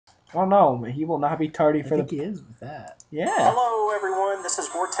Oh no, he will not be tardy for I think he is with that. Yeah. Hello, everyone. This is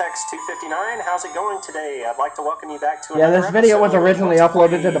Vortex 259. How's it going today? I'd like to welcome you back to Yeah, another this video was episode originally of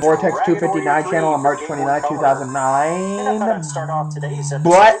Let's uploaded to Play the Vortex Dragon 259 Warrior 3 channel on for March Game Boy 29, Color. And I thought 2009. I'd start off today's episode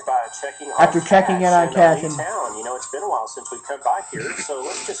But by checking after on checking in on Cash Cash in town. You know, it's been a while since we've come by here, so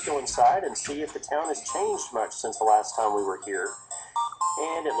let's just go inside and see if the town has changed much since the last time we were here.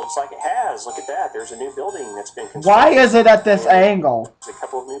 And it looks like it has. Look at that. There's a new building that's been constructed. Why is it at this angle? There's a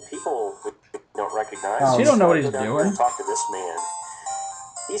couple of new people we don't recognize. Oh, you don't know what he's Go down here doing. and talk to this man.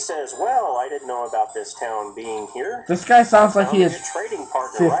 He says, well, I didn't know about this town being here. This guy sounds like he is trading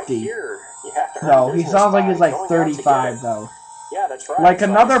partner 50. right here. You have to No, he sounds like he's like 35 though. Yeah, that's right. Like So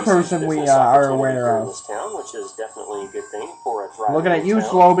another I see some person we business are opportunity aware here in of. this town, which is definitely a good thing for a thriving Looking at you, town.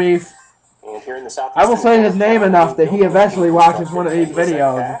 Slow Beef. And here in the southeast, I will say his name enough that he eventually watches one of these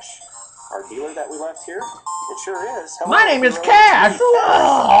videos. Cash, our dealer that we left here, it sure is. Hello, My name is Hero. Cash.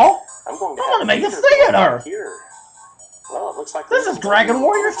 Oh, I'm going to I wanna make a theater theater. here. Well, it looks like this is Dragon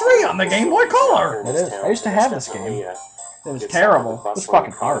Warrior 3 on the Game Boy Color. It is. I used to have this game. It was terrible. It was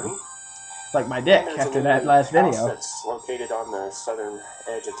fucking hard. Like my dick after that last video. That's located on the southern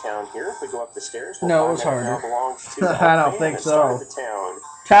edge of town here. If we go up the stairs, No, it was find that harder. now belongs to I the don't man think that so. started the town.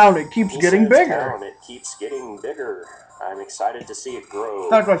 Town, it keeps He getting says bigger. Town, it keeps getting bigger. I'm excited to see it grow.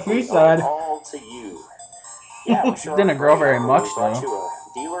 That's what she said. All to you. Yeah, we sure Didn't are grow great. very much, We brought though. you a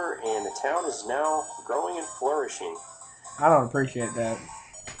dealer, and the town is now growing and flourishing. I don't appreciate that.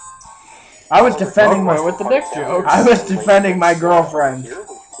 I was defending my with the dick jokes. I was defending my girlfriend. Here,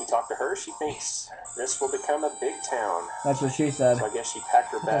 we talked to her. She thinks this will become a big town. That's what she said. So I guess she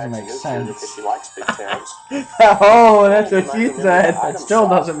packed her bags Doesn't and make moved here sense. because she likes big towns. Oh, that's what she said. It still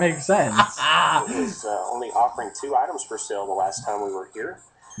doesn't make sense. It was only offering 2 items for sale the last time we were here.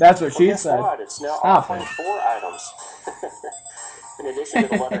 That's what Well, she guess said. what? It's now Stop offering it. 4 items. In addition to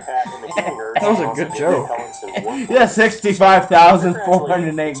the leather hat and the healing herbs, That was a you also good get joke. repellents and warp Yeah, points. 65,408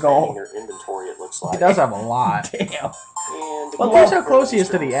 Expanding gold. their inventory, it looks He like. does have a lot. Damn. And Look how close he is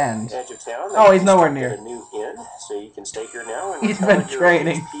to the end. Edge of town, Oh, he's they nowhere constructed near. A new inn, so you can stay here now and He's recover been your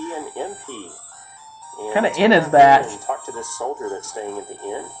training. HP and MP. And Kinda let's in go is out that? there and talk to this soldier that's staying at the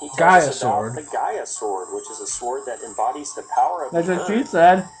inn. He tells Gaia us about sword. the Gaia sword, which is a sword that embodies the power of That's the what she earth.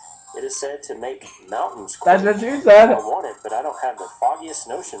 said. It is said to make mountains That's quake. what she said. I want it, but I don't have the foggiest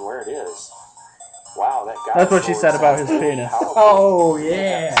notion where it is. Wow, that Gaia That's what she sword said about sounds his really penis. powerful. Oh, We'll have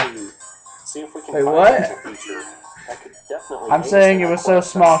yeah. to see if we can Wait, find what? it in the future. That could definitely I'm aid us saying in it our was so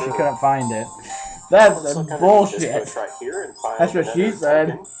quest, small I'm she sure. couldn't find it. That's Let's look underneath bullshit. this bush right here and find That's what she another said.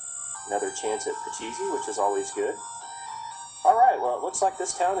 token. Another chance at Pachisi, which is always good. Alright, well, it looks like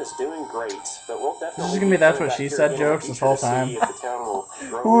this town is doing great, but we'll definitely... This is gonna be that's what she said jokes this whole time.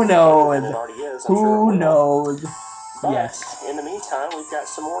 Who knows? Who Who knows? But Yes. in the meantime, we've got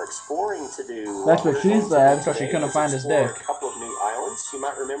some more exploring to do. That's what she said. So she couldn't find his explore dick. A couple of new islands. You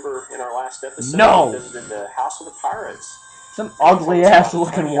might remember in our last episode, No. we visited the House of the Pirates. It's an ugly ass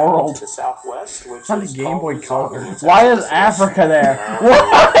looking To world. the southwest, which on is the Game called Boy Luzon. Color. It's Why actually is Africa there?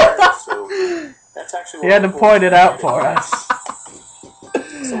 So that's actually He had to point it out for us.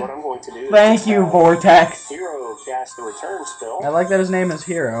 So what I'm going to do is Thank you, Vortex. Hero cast the return spell. I like that his name is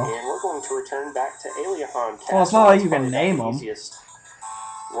Hero. And we're going to return back to Aliahan Castle. Well, it's not like That's you can probably name the them. easiest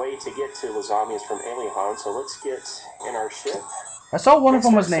way to get to Lazami is from Aliahan, so let's get in our ship. I saw one of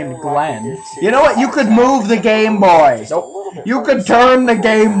them was Fix our named sail like we Glenn. did to You know what? You could move the Game Boy. Just a little bit You further could turn the south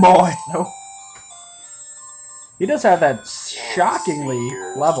Game Boy. Nope. He does have that Let's see shockingly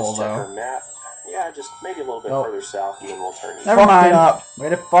here. Let's level, just check though. our map. Yeah, just maybe a little bit Nope. further south, and then we'll turn east. Never Fucked mind. it up. Way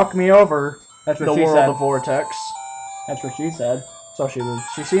to fuck me over. That's what The she world said. of Vortex. That's what she said. So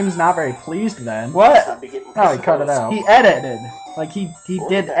she seems not very pleased then. What? Should be getting Oh, he pretty cut it close. out. He edited. Like he Look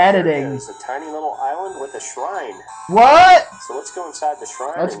did at that. There it editing. is, a tiny little island with a shrine. What? So let's go inside the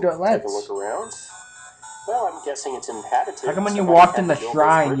shrine Let's and go- take a let's. look around. Well, I'm guessing it's inhabited. How come when you Somebody walked had in the to build those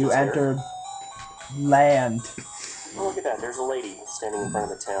shrine, you bridges there. entered land? Oh, look at that. There's a lady standing in front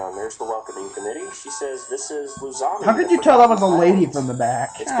of the town. There's the welcoming committee. She says this is Luzami. How could you tell that was a lady from the back?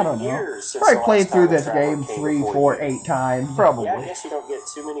 It's I been don't know. years since Probably the played last through time a this traveler game came 3, before 4, you. 8 times. Probably. Yeah, I guess you don't get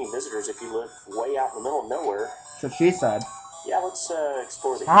too many visitors if you live way out in the middle of nowhere. That's what she said. Yeah, let's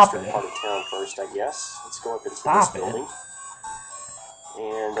explore the Stop eastern it. part of town first, I guess. Let's go up into Stop this it. building.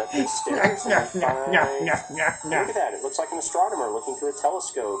 And up these stairs, and we find... Look at that. It looks like an astronomer looking through a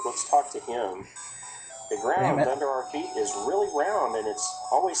telescope. Let's talk to him. The Damn ground it. under our feet is really round, and it's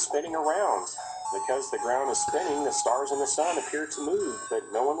always spinning around. Because the ground is spinning, the stars and the sun appear to move, but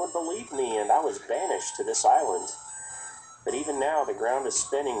no one would believe me, and I was banished to this island. But even now, the ground is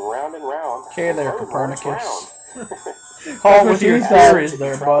spinning round and round. Okay and there, road runs Copernicus. round. Call what with your she said. theories If you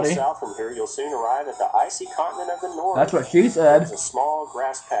there, travel buddy. south from here, you'll soon arrive at the icy continent of the north. That's what she said. There's a small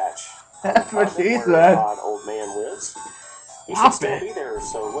grass patch. That's what she where said. An odd old man lives. He Stop should still it. be there,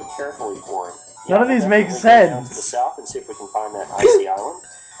 so look carefully for him. None of these we'll make definitely go down to the sense. south and see if we can find that icy island.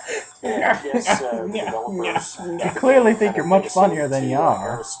 And I guess the developers You clearly think you're much funnier than you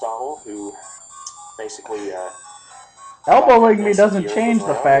are. Aristotle, who basically Elbowing me doesn't change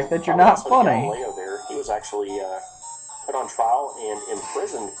the fact that you're not funny. Galileo there. He was actually put on trial and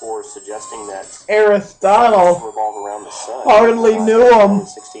imprisoned for suggesting that Aristotle revolve around the sun. hardly knew In him. the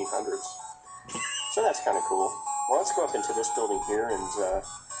 1600s. So that's kind of cool. Well, let's go up into this building here and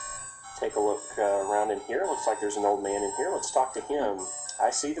take a look around in here. Looks like there's an old man in here. Let's talk to him. I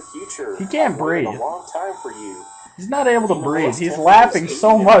see the future. He can't I've waited breathe. A long time for you. He's not able to breathe. He's laughing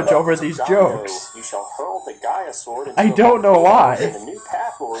so much over these jokes. You shall hurl the Gaia sword into I the don't know why. and a new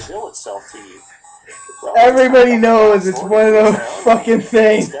path will reveal itself to you. Well, Everybody knows it's one of those fucking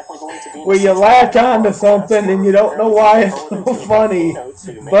things where you latch onto something and you don't know why it's so funny,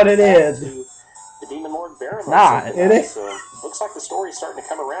 but it is. The demon lord Baron Not. It is. So, looks like the story's starting to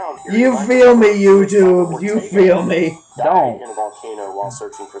come around here. You feel me, YouTube. You feel me. Don't. In a volcano while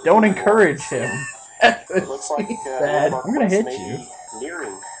searching for the Don't demon encourage lord. him. It looks like Sad. I'm gonna hit you.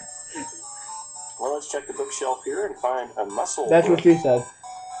 Nearing. Well, let's check the bookshelf here and find a muscle. That's book. what she said.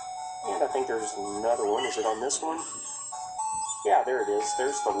 And I think there's another one. Is it on this one? Yeah, there it is.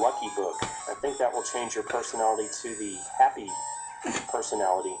 There's the lucky book. I think that will change your personality to the happy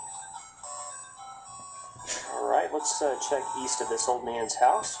personality. All right, let's check east of this old man's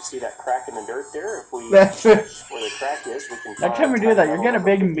house. You see that crack in the dirt there? If we That's it. where the crack is, we can. Next time we do that, you're getting a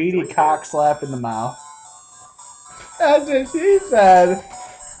big meaty cock slap in the mouth. That's what she said.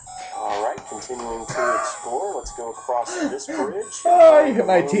 All right, continuing to explore. Let's go across this bridge. Oh, you hit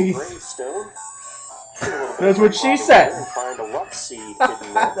my Find a lone teeth. gravestone. Do a little bit That's of what she robbing said. there and find a luck seed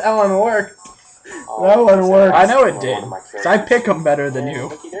hidden there. That one worked. Oh, That one worked. I know it one did. of my 'Cause I pick them better than And you.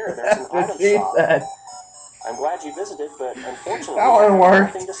 looky there, there's That's an what item she shop. said. I'm glad you visited, but unfortunately, That one I have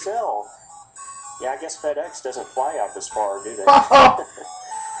worked. nothing to sell. Yeah, I guess FedEx doesn't fly out this far, do they?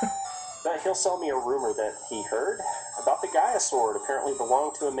 But he'll sell me a rumor that he heard about the Gaia sword. Apparently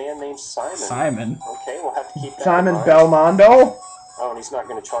belonged to a man named Simon. Simon. Okay, we'll have to keep that Simon in mind. Belmondo? Oh, and he's not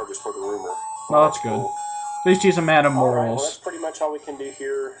going to charge us for the rumor. Well, that's good. At least he's a man of All right, well, that's morals. pretty much all we can do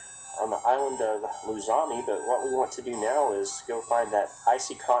here on the island of Luzami, but what we want to do now is go find that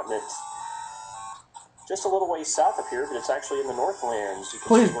icy continent just a little ways south of here, but it's actually in the Northlands. You can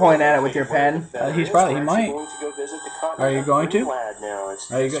Please see point where at it the with your big word pen. of the feather He's is. probably- he We're actually might. going to go visit the continent Are you of going to? Greenland now.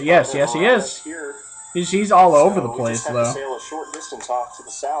 It's Are you just yes, over yes, he on is. up here. He's all over So the we place, just have though. to sail a short distance off to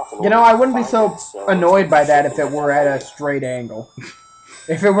the south in You know, order I to wouldn't be find so it, annoyed by that if it were at a straight angle.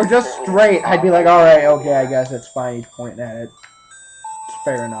 If it were just straight, I'd be like, alright, okay, I guess it's fine, he's pointing at it. It's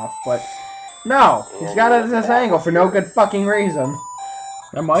fair enough, but... No, he's got it at this angle for no good fucking reason.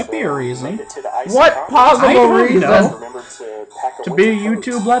 There might be a reason. What I possible don't reason? know. Remember to pack To be a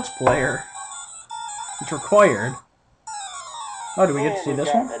winter coat. YouTube Let's Player. It's required. Oh, do we get to see And this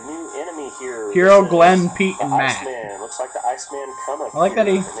we've one? got a new enemy here. Hero, This is Glenn, Pete, the and Matt. Iceman. Looks like the Iceman cometh. I like that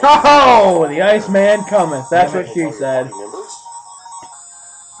he- here. And they- Oh, the Iceman cometh. That's what she All your said. party members.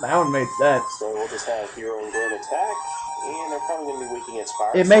 That one made sense. So we'll just have Hero and Glenn attack, and they're probably going to be weak against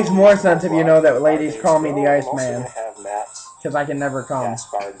fire. It makes more sense if you know that Fire ladies Bane call me the Scroll. I'm also Iceman. going to have Matt Because I can never come. cast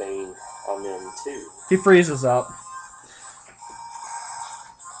Fire Bane on them too. He freezes up.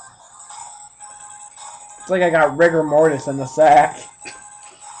 It's like I got rigor mortis in the sack.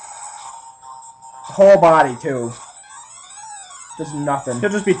 Whole body, too. Just nothing. He'll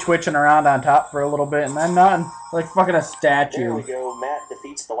just be twitching around on top for a little bit and then nothing. Like fucking a There statue. we go. Matt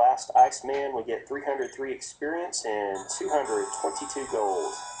defeats the last Iceman. We get 303 experience and 222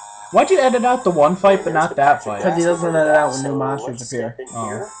 gold. Why'd you edit out the one fight but not that fight? Because he doesn't let it out when new So monsters let's appear. step in Oh,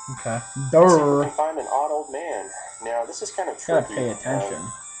 here. okay. See if we Durr. can find an odd old man. Now this is kind of Gotta tricky. pay attention.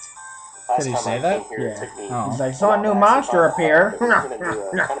 Last Did he time say I that? came here, it Yeah. took me Oh. He's like, a saw a while new to actually monster find appear. it, but we're gonna do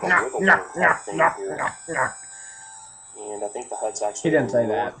a kind of a wiggle worm type thing here. And I think the hut's actually He didn't in say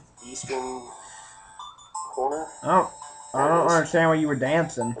the that. northeastern corner. I don't understand why you were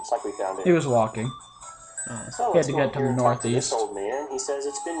dancing. Looks like we found it. He was walking. So He had let's to go get in to here the and talk to northeast. This old man, he says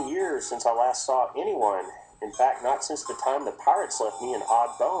it's been years since I last saw anyone. In fact, not since the time the pirates left me an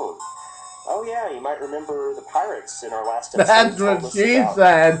odd bone. Oh yeah, you might remember the pirates in our last episode. That's told what us she about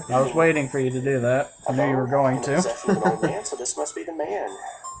said. I was waiting for you to do that. I a knew you were bone going in the to. possession of an old man, so this must be the man.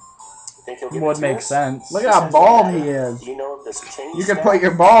 You think he'll give it Would to make us? sense. Look how bald he is. Do you know of this change You can staff? put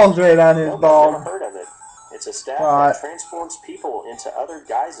your balls right on his Nope, I've bald. never heard of it. It's a staff What? that transforms people into other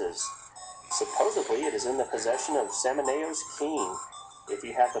guises. Supposedly, it is in the possession of Samaneo's king. If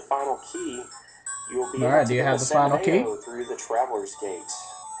you have the final key, you will be able to do you go have to the final key? Samaneo through the Traveler's Gate.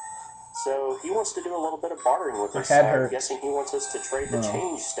 So he wants to do a little bit of bartering with My us. head I'm hurts. guessing he wants us to trade the Oh.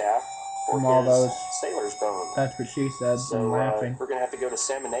 change staff for From all his those. sailor's bone. That's what she said. So I'm laughing. we're going to have to go to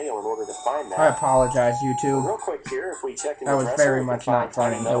Samaneo in order to find that. I apologize, Well, YouTube. real quick here, if we check in That the was dresser, very we can much not find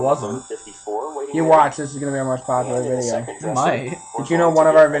tiny funny. metal It wasn't. number 54 waiting You there. watch, this is going to be our most popular And in the video. second dresser, Might. we're Did you know going one to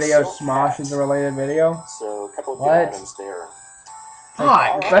of our get a videos, silk Smosh, hat. is a related video? So a couple of What? good items there.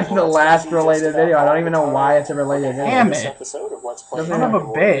 Fuck! That's the last related video. I don't even know why it's a related video. Damn This it. episode of Let's Play Son of a Dragon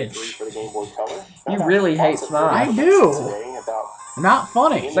Warrior bitch. 3 for the Game Boy Color. You Found out really hate lots of good Smosh. I information do. today about Not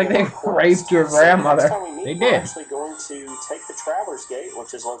funny. It's like they quest. raped your So grandmother. next time we meet, They we're did. actually going to take the Traveler's Gate,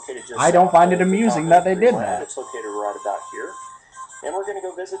 which is located just I don't south find of it the amusing top that of they the did land. that. It's located right about here. And we're going to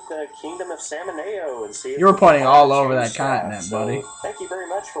go visit the Kingdom of Samaneo and see if You were we can pointing find all the over change that staff. continent, So, buddy. thank you very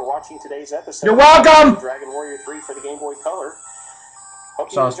much for watching today's episode. You're welcome! of Dragon Warrior 3 for the Game Boy Color. Hope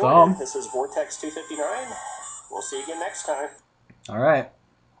you Sauce enjoyed bomb. it. This is Vortex 259. We'll see you again next time. Alright.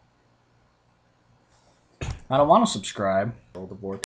 I don't want to subscribe.